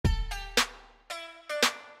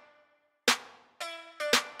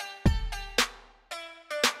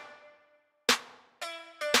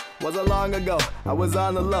wasn't long ago, I was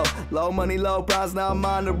on the low. Low money, low price, now I'm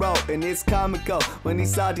on the road. And it's comical when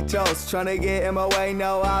these salty toes tryna get in my way,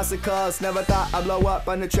 no obstacles. Never thought I'd blow up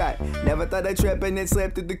on the track. Never thought I'd trip and then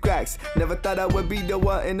slip through the cracks. Never thought I would be the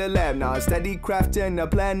one in the lab. Now I'm steady crafting a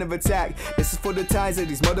plan of attack. This is for the times that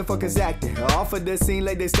these motherfuckers acting off of the scene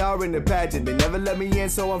like they star in the pageant. They never let me in,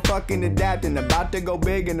 so I'm fucking adapting. About to go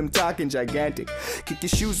big and I'm talking gigantic. Kick your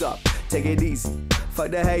shoes up, take it easy.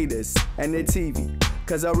 Fuck the haters and the TV.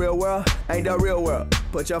 Cause the real world ain't the real world.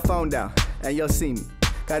 Put your phone down and you'll see me.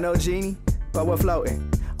 Got no genie, but we're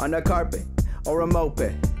floating on the carpet or a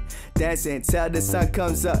moped. Dancing till the sun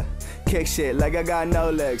comes up. Kick shit like I got no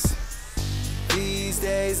legs. These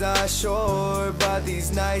days are short, but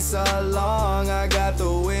these nights are long. I got the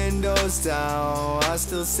windows down, I'm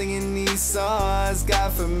still singing these songs.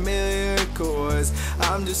 Got familiar chords,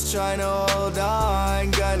 I'm just trying to hold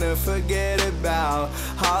on. Gonna forget about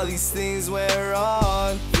all these things went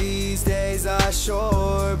wrong. These days are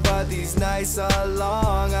short, but these nights are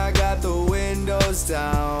long. I got the windows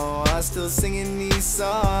down, I'm still singing these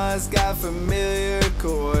songs. Got familiar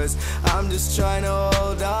chords, I'm just trying to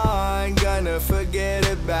hold on. Gonna forget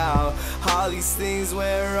about all these things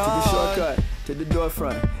went wrong. Took a shortcut to the door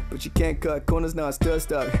front, but you can't cut corners, now I'm still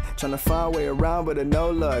stuck. Trying to find a way around, but I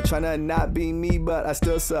no luck. Trying to not be me, but I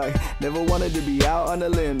still suck. Never wanted to be out on a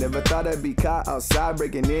limb. Never thought I'd be caught outside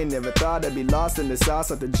breaking in. Never thought I'd be lost in the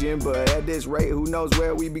sauce at the gym. But at this rate, who knows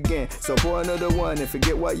where we begin. So pour another one and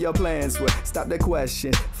forget what your plans were. Stop the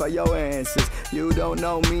question for your answers. You don't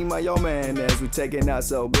know me, my your man. As we taking out,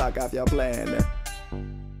 so block off your plan.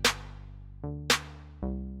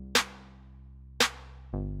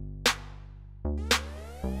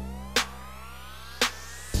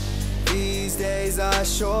 These days are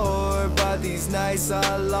short, but these nights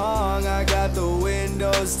are long. I got the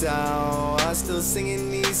windows down, I'm still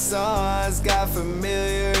singing these songs. Got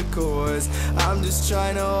familiar chords, I'm just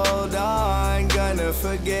trying to hold on. Gonna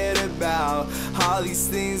forget about all these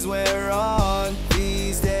things went wrong.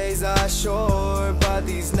 These days are short, but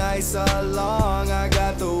these nights are long. I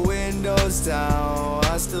got the windows down,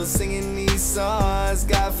 I'm still singing these songs.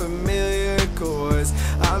 Got familiar chords,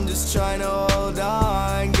 I'm just trying to hold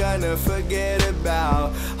on. Gonna forget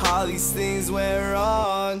about all these things went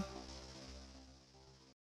wrong.